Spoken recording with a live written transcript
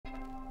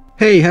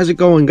Hey, how's it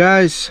going,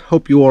 guys?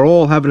 Hope you are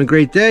all having a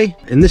great day.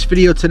 In this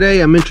video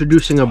today, I'm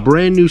introducing a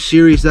brand new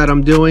series that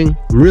I'm doing.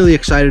 I'm really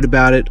excited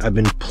about it. I've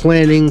been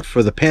planning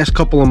for the past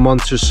couple of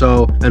months or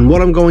so, and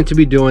what I'm going to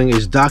be doing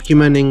is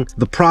documenting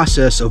the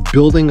process of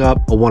building up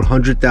a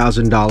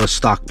 $100,000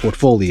 stock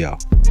portfolio.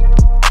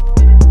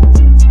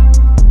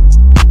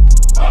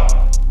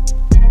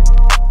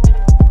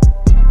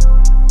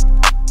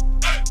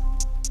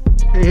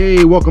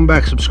 Hey, welcome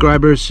back,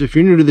 subscribers. If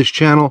you're new to this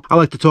channel, I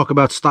like to talk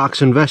about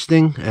stocks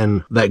investing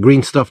and that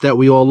green stuff that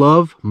we all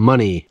love,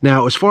 money.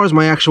 Now, as far as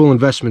my actual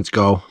investments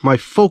go, my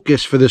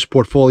focus for this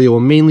portfolio will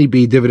mainly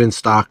be dividend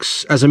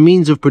stocks as a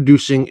means of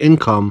producing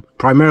income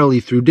primarily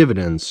through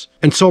dividends.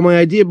 And so my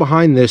idea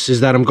behind this is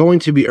that I'm going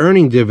to be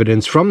earning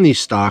dividends from these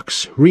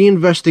stocks,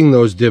 reinvesting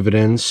those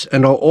dividends,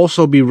 and I'll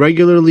also be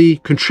regularly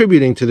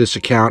contributing to this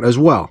account as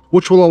well,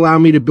 which will allow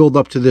me to build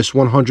up to this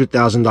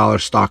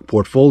 $100,000 stock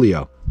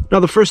portfolio. Now,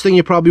 the first thing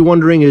you're probably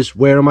wondering is,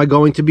 where am I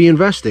going to be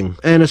investing?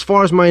 And as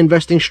far as my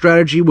investing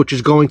strategy, which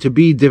is going to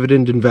be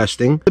dividend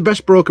investing, the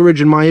best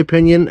brokerage in my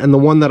opinion, and the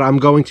one that I'm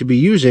going to be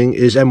using,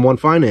 is M1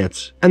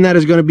 Finance. And that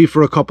is going to be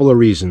for a couple of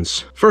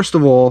reasons. First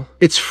of all,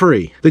 it's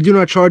free. They do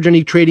not charge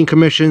any trading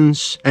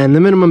commissions, and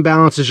the minimum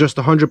balance is just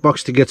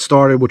 $100 to get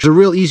started, which is a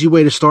real easy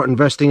way to start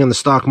investing in the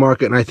stock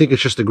market, and I think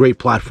it's just a great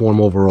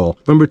platform overall.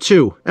 Number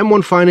two,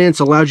 M1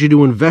 Finance allows you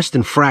to invest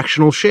in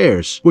fractional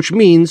shares, which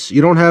means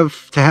you don't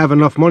have to have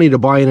enough money to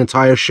buy an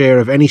entire share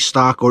of any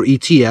stock or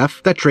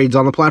ETF that trades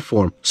on the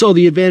platform. So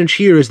the advantage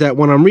here is that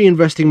when I'm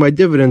reinvesting my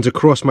dividends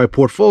across my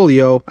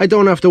portfolio, I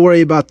don't have to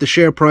worry about the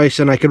share price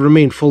and I can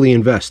remain fully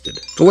invested.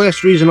 The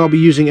last reason I'll be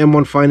using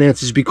M1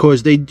 Finance is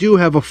because they do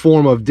have a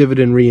form of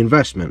dividend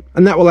reinvestment,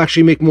 and that will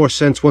actually make more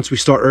sense once we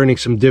start earning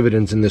some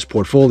dividends in this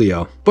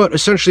portfolio. But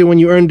essentially, when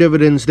you earn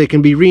dividends, they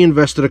can be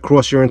reinvested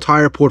across your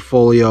entire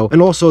portfolio,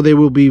 and also they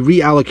will be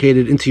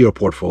reallocated into your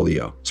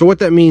portfolio. So what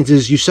that means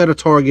is you set a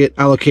target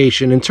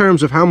allocation in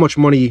terms of how much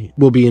money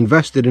will be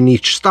invested in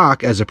each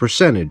stock as a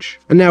percentage.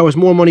 And now as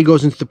more money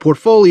goes into the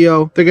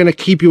portfolio, they're going to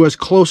keep you as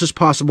close as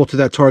possible to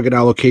that target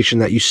allocation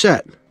that you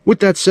set. With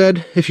that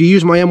said, if you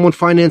use my M1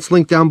 Finance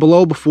link down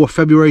below before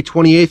February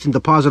 28th and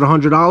deposit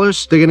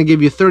 $100, they're going to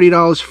give you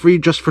 $30 free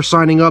just for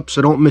signing up,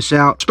 so don't miss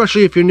out,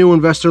 especially if you're a new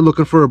investor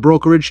looking for a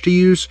brokerage to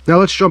use. Now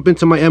let's jump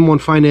into my M1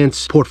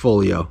 Finance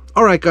portfolio.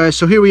 Alright guys,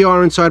 so here we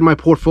are inside my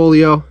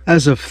portfolio.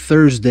 As of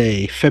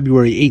Thursday,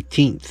 February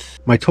 18th,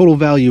 my total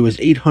value is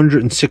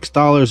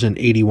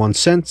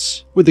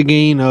 $806.81 with a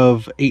gain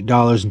of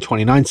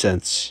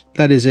 $8.29.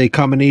 That is a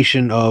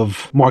combination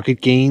of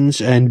market gains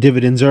and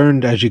dividends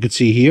earned, as you can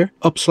see here.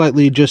 Up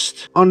slightly,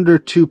 just under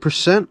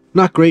 2%.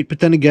 Not great, but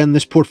then again,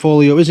 this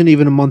portfolio isn't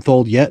even a month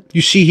old yet.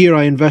 You see here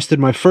I invested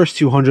my first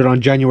 $200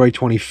 on January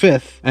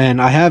 25th, and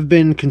I have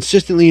been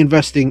consistently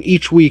investing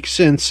each week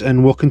since,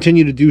 and will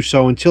continue to do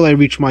so until I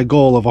reach my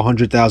goal of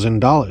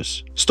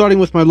 $100,000. Starting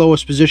with my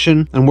lowest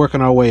position and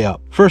working our way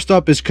up. First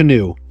up is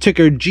Canoe,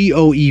 ticker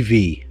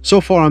GOEV. So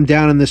far I'm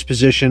down in this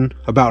position,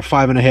 about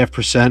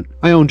 5.5%.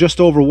 I own just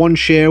over one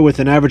share with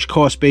an average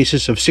cost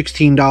basis of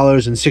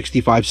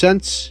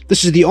 $16.65.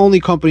 This is the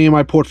only company in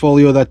my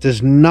portfolio that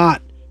does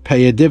not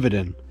pay a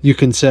dividend, you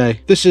can say.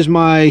 This is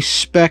my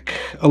spec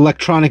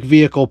electronic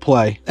vehicle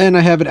play, and I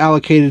have it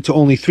allocated to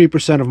only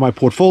 3% of my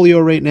portfolio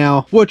right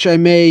now, which I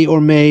may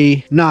or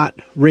may not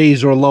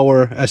raise or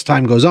lower as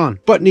time goes on.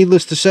 But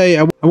needless to say,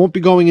 I won't be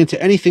going into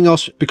anything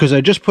else because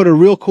I just put a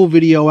real cool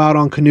video out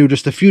on Canoe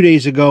just a few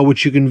days ago,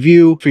 which you can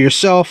view for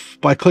yourself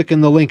by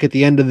clicking the link at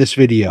the end of this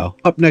video.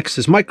 Up next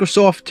is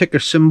Microsoft, ticker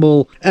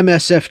symbol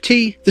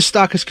MSFT. This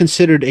stock is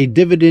considered a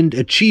dividend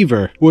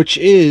achiever, which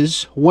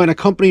is when a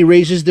company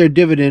raises their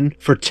dividend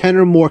for 10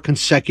 or more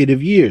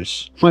consecutive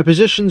years. My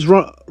position's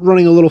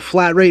running a little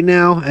flat right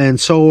now, and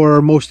so are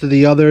most of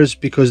the others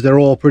because they're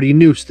all pretty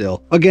new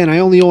still. Again, I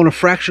only own a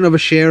fraction of a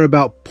share,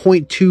 about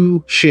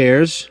 0.2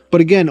 shares,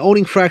 but again,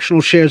 owning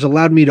fractional shares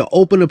allowed me to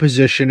open a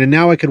position, and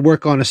now I could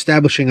work on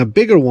establishing a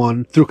bigger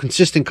one through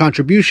consistent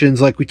contributions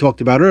like we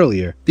talked about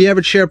earlier. The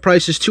average share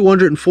price is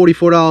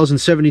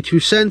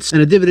 $244.72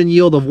 and a dividend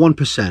yield of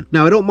 1%.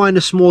 Now, I don't mind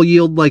a small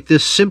yield like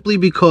this simply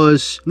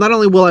because not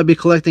only will I be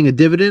collecting a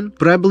dividend,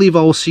 but I believe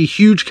I will see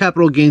huge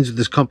capital gains with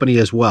this company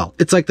as well.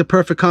 It's like the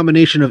perfect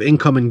combination of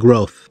income and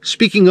growth.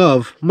 Speaking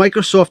of,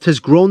 Microsoft has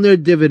grown their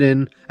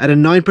dividend at a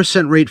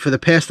 9% rate for the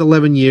past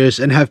 11 years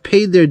and have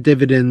paid their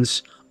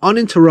dividends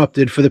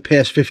uninterrupted for the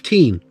past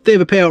 15. They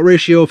have a payout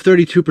ratio of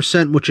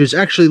 32%, which is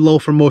actually low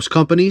for most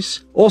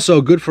companies.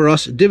 Also good for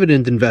us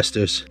dividend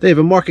investors. They have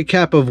a market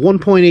cap of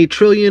 $1.8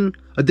 trillion,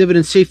 a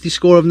dividend safety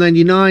score of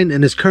 99,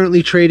 and is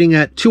currently trading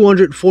at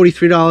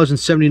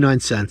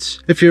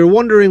 $243.79. If you're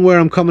wondering where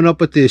I'm coming up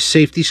with the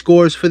safety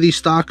scores for these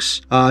stocks,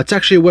 it's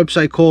actually a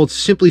website called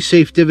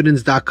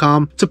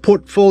simplysafedividends.com. It's a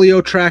portfolio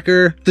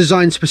tracker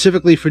designed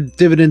specifically for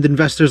dividend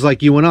investors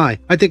like you and I.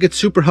 I think it's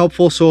super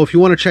helpful, so if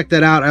you want to check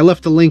that out, I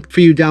left a link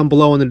for you down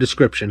below in the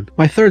description.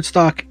 My third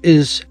stock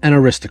is an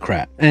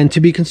aristocrat, and to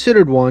be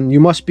considered one, you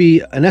must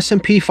be an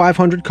S&P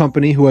 500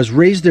 company who has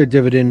raised their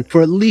dividend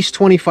for at least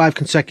 25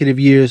 consecutive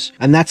years,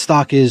 and and that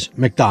stock is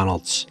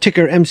McDonald's.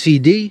 Ticker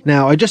MCD.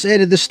 Now, I just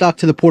added this stock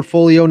to the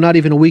portfolio not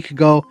even a week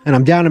ago, and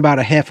I'm down about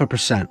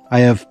 0.5%.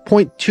 I have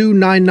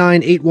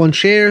 0.29981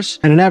 shares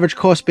and an average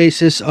cost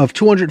basis of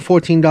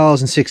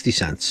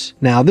 $214.60.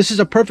 Now, this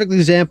is a perfect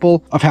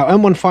example of how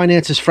M1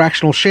 Finance's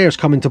fractional shares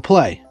come into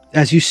play.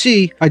 As you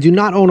see, I do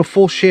not own a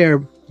full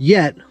share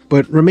yet,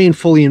 but remain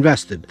fully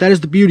invested. That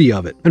is the beauty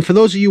of it. And for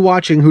those of you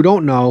watching who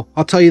don't know,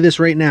 I'll tell you this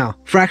right now.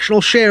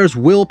 Fractional shares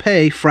will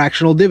pay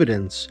fractional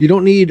dividends. You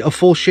don't need a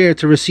full share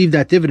to receive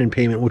that dividend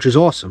payment, which is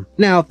awesome.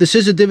 Now, this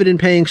is a dividend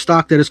paying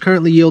stock that is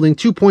currently yielding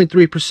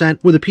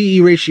 2.3% with a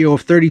PE ratio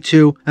of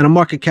 32 and a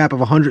market cap of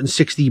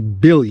 160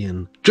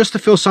 billion. Just to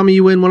fill some of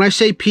you in, when I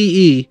say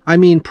PE, I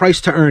mean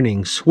price to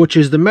earnings, which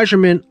is the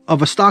measurement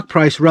of a stock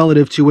price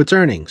relative to its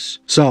earnings.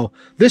 So,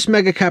 this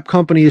mega cap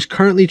company is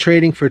currently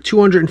trading for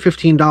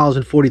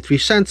 $215.43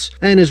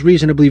 and is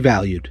reasonably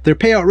valued. Their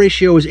payout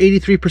ratio is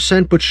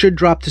 83%, but should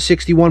drop to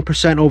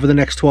 61% over the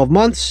next 12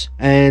 months.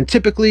 And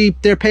typically,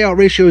 their payout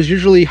ratio is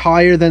usually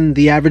higher than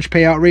the average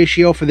payout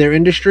ratio for their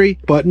industry.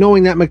 But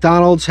knowing that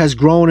McDonald's has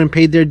grown and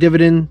paid their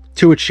dividend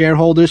to its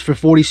shareholders for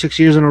 46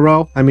 years in a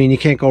row, I mean, you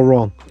can't go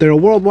wrong. They're a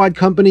worldwide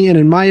company and,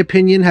 in my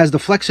opinion, has the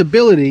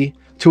flexibility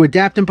to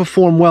adapt and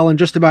perform well in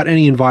just about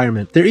any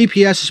environment. Their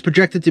EPS is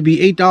projected to be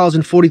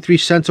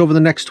 $8.43 over the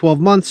next 12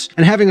 months,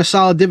 and having a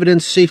solid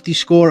dividend safety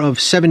score of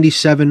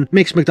 77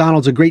 makes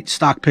McDonald's a great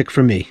stock pick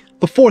for me.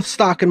 The fourth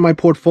stock in my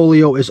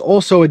portfolio is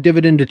also a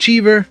dividend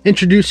achiever,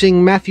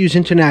 introducing Matthews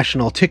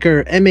International,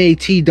 ticker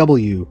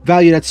MATW,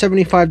 valued at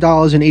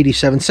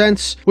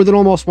 $75.87 with an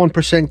almost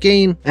 1%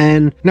 gain.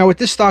 And now with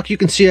this stock, you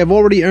can see I've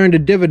already earned a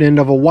dividend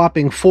of a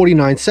whopping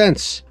 49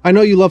 cents. I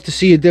know you love to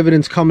see your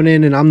dividends coming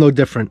in, and I'm no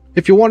different.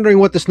 If you're wondering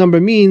what this number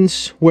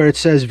means, where it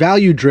says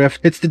value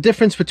drift, it's the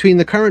difference between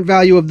the current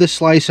value of this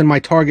slice and my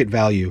target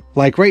value.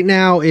 Like right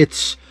now,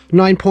 it's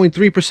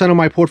 9.3% of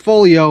my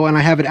portfolio, and I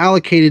have it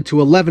allocated to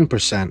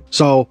 11%.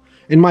 So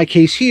in my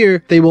case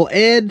here, they will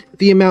add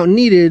the amount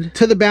needed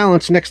to the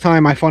balance next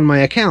time I fund my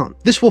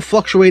account. This will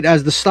fluctuate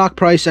as the stock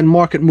price and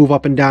market move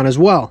up and down as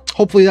well.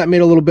 Hopefully that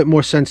made a little bit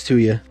more sense to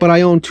you. But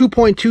I own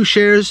 2.2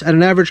 shares at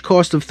an average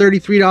cost of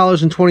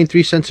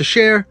 $33.23 a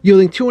share,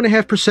 yielding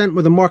 2.5%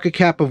 with a market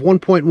cap of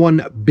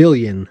 1.1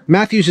 billion.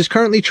 Matthews is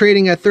currently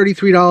trading at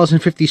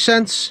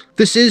 $33.50.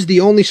 This is the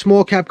only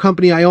small cap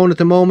company I own at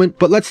the moment,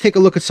 but let's take a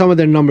look at some of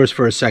their numbers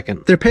for a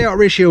second. Their payout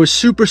ratio is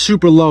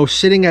super low,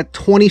 sitting at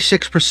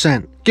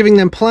 26%. Giving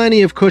them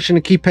plenty of cushion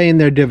to keep paying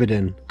their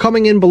dividend.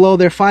 Coming in below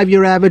their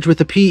 5-year average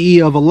with a PE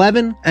of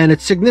 11, and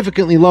it's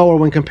significantly lower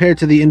when compared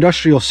to the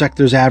industrial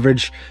sector's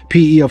average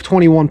PE of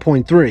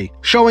 21.3,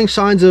 showing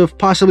signs of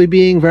possibly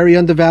being very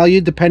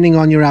undervalued depending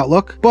on your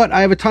outlook. But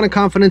I have a ton of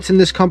confidence in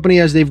this company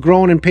as they've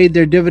grown and paid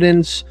their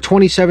dividends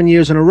 27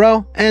 years in a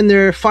row, and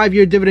their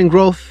 5-year dividend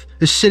growth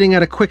is sitting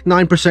at a quick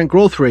 9%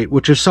 growth rate,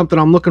 which is something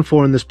I'm looking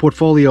for in this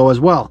portfolio as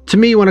well. To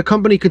me, when a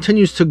company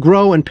continues to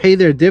grow and pay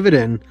their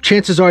dividend,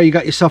 chances are you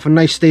got yourself a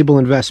nice stable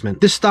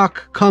investment. This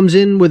stock comes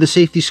in with a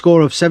safety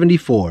score of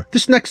 74.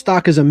 This next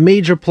stock is a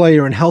major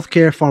player in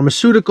healthcare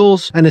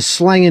pharmaceuticals and is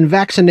slanging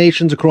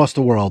vaccinations across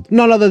the world.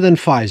 None other than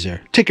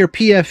Pfizer, ticker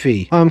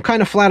PFE. I'm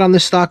kind of flat on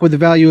this stock with a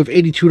value of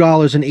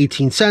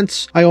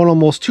 $82.18. I own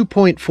almost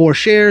 2.4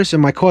 shares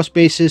and my cost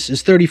basis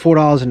is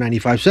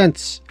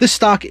 $34.95. This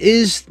stock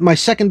is my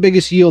second biggest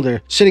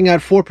yielder, sitting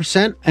at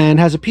 4% and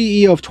has a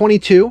PE of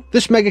 22.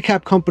 This mega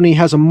cap company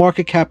has a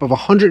market cap of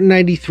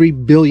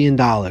 $193 billion.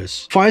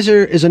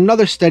 Pfizer is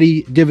another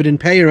steady dividend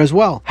payer as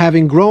well,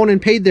 having grown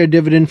and paid their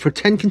dividend for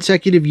 10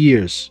 consecutive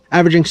years,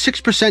 averaging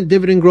 6%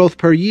 dividend growth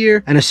per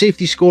year and a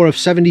safety score of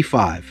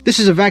 75. This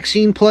is a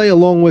vaccine play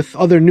along with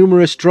other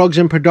numerous drugs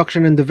in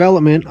production and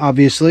development,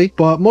 obviously,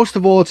 but most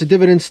of all, it's a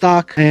dividend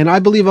stock, and I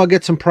believe I'll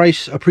get some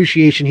price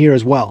appreciation here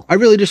as well. I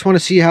really just want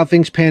to see how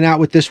things pan out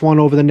with this one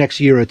over the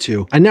next year or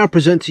two. I now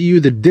present to you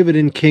the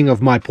dividend king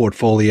of my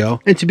portfolio,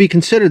 and to be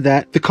considered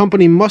that, the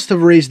company must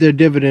have raised their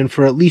dividend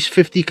for at least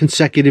 50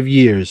 consecutive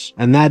years,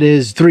 and that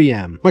is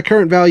 3M. My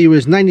current value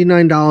is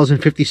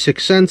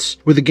 $99.56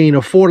 with a gain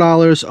of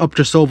 $4, up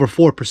just over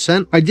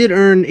 4%. I did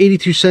earn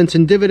 82 cents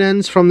in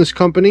dividends from this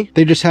company.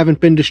 They just haven't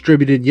been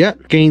distributed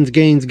yet. Gains.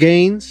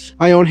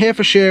 I own half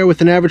a share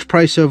with an average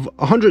price of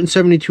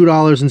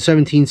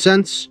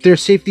 $172.17. Their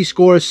safety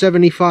score is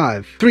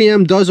 75.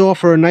 3M does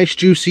offer a nice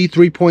juicy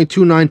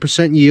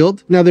 3.29%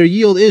 yield. Now their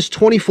yield is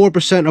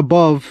 24%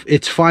 above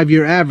its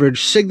 5-year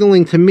average,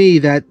 signaling to me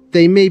that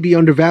they may be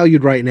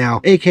undervalued right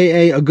now,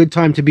 aka a good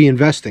time to be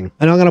investing.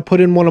 And I'm going to put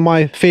in one of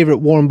my favorite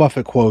Warren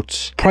Buffett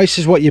quotes: price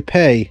is what you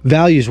pay,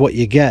 value is what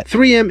you get.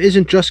 3M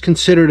isn't just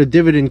considered a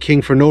dividend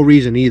king for no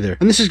reason either.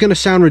 And this is going to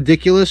sound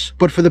ridiculous,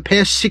 but for the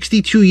past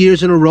 62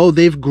 years in a row,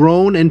 they've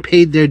grown and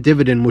paid their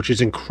dividend, which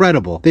is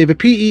incredible. They have a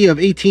PE of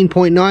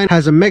 18.9,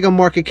 has a mega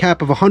market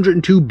cap of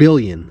 102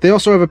 billion. They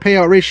also have a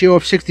payout ratio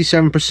of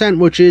 67%,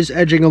 which is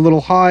edging a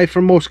little high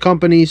for most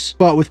companies,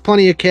 but with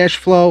plenty of cash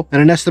flow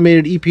and an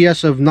estimated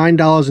EPS of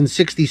 $9.60,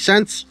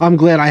 I'm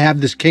glad I have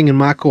this king in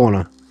my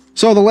corner.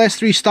 So the last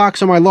 3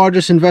 stocks are my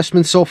largest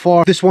investments so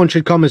far. This one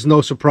should come as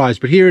no surprise,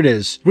 but here it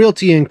is.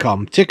 Realty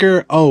Income,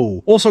 ticker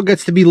O. Also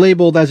gets to be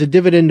labeled as a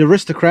dividend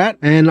aristocrat,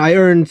 and I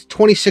earned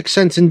 26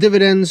 cents in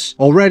dividends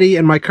already,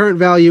 and my current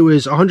value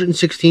is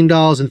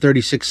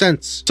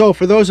 $116.36. So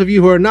for those of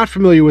you who are not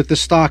familiar with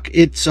this stock,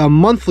 it's a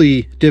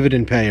monthly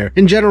dividend payer.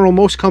 In general,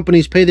 most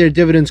companies pay their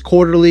dividends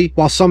quarterly,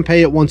 while some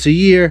pay it once a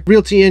year.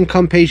 Realty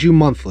Income pays you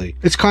monthly.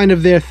 It's kind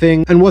of their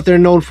thing and what they're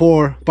known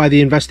for by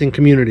the investing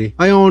community.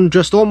 I own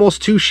just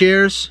almost 2 shares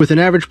with an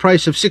average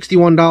price of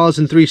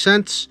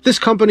 $61.03. This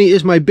company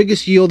is my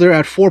biggest yielder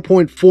at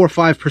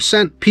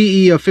 4.45%,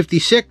 PE of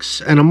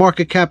 56, and a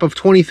market cap of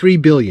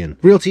 $23 billion.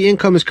 Realty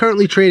Income is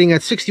currently trading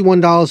at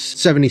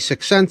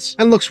 $61.76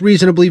 and looks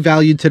reasonably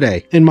valued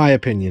today, in my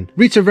opinion.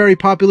 REITs are very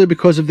popular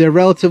because of their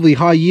relatively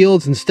high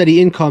yields and steady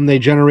income they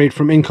generate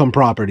from income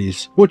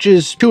properties, which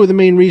is 2 of the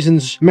main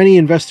reasons many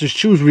investors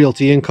choose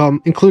Realty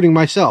Income, including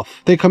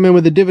myself. They come in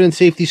with a dividend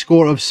safety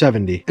score of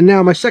 70. And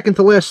now my second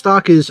to last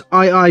stock is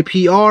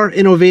IIPR,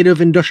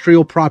 Innovative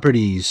Industrial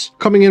Properties,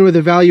 coming in with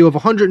a value of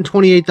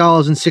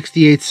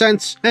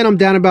 $128.68, and I'm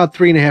down about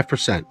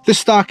 3.5%. This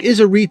stock is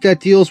a REIT that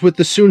deals with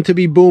the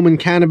soon-to-be boom in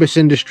cannabis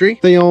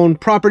industry. They own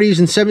properties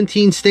in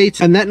 17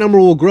 states, and that number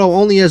will grow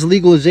only as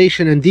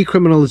legalization and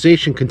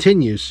decriminalization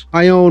continues.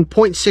 I own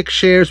 0.6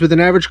 shares with an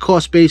average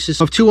cost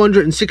basis of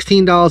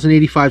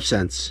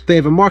 $216.85. They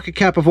have a market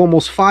cap of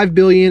almost $5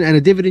 billion and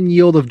a dividend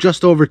yield of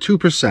just over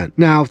 2%.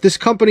 Now, this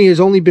company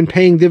has only been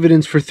paying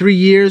dividends for 3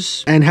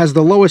 years and has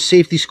the lowest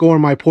safety score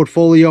in my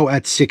portfolio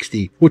at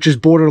 60, which is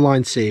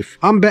borderline safe.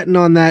 I'm betting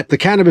on that the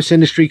cannabis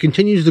industry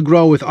continues to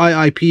grow with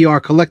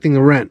IIPR collecting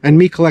the rent and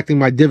me collecting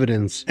my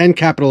dividends and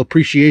capital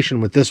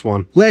appreciation with this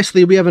one.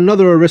 Lastly, we have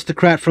another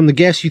aristocrat from the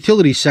gas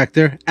utility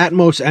sector,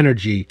 Atmos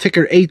Energy,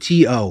 ticker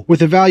ATO,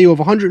 with a value of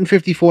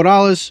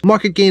 $154,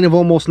 market gain of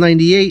almost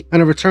 98,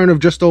 and a return of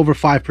just over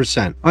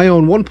 5%. I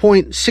own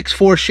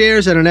 1.64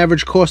 shares at an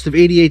average cost of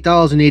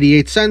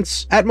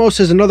 $88.88.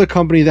 Atmos is another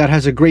company that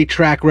has a great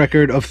track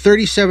record of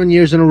 37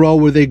 years in a row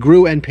where they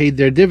grew and paid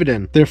their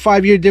dividend. Their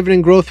 5-year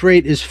dividend growth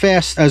rate is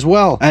fast as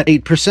well at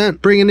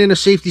 8%, bringing in a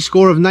safety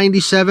score of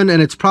 97,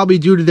 and it's probably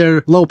due to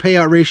their low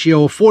payout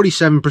ratio of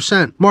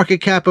 47%. Market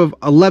cap of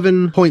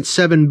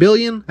 $11.7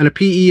 billion and a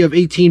PE of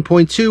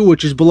 18.2,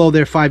 which is below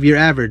their 5-year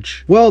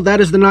average. Well,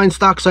 that is the 9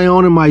 stocks I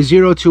own in my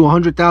 $0 to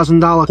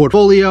 $100,000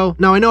 portfolio.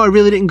 Now, I know I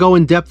really didn't go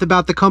in depth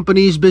about the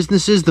companies'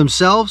 businesses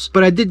themselves,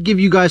 but I did give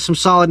you guys some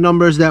solid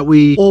numbers that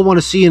we all want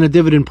to see in a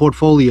dividend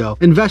portfolio.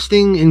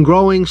 Investing in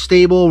growing,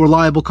 stable,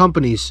 reliable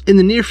companies. In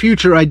the near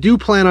future, I do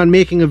plan on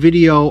making a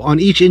video on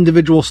each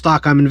individual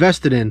stock I'm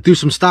invested in, do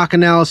some stock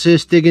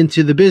analysis, dig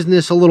into the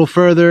business a little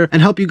further,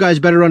 and help you guys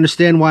better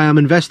understand why I'm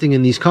investing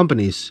in these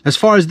companies. As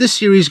far as this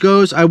series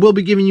goes, I will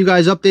be giving you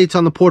guys updates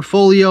on the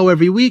portfolio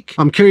every week.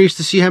 I'm curious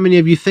to see how many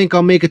of you think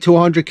I'll make it to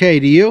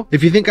 100K. Do you?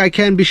 If you think I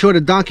can, be sure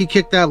to donkey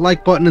kick that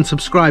like button and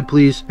subscribe,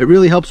 please. It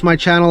really helps my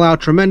channel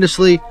out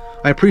tremendously.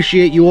 I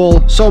appreciate you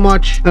all so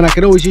much, and I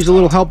could always use a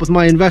little help with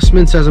my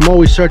investments as I'm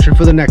always searching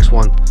for the next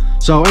one.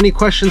 So any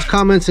questions,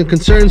 comments, and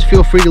concerns,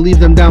 feel free to leave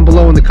them down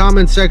below in the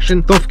comments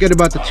section. Don't forget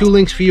about the 2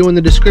 links for you in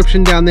the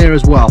description down there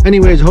as well.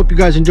 Anyways, I hope you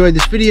guys enjoyed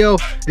this video.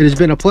 It has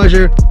been a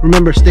pleasure.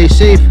 Remember, stay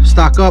safe,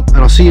 stock up, and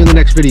I'll see you in the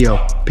next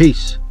video.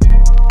 Peace.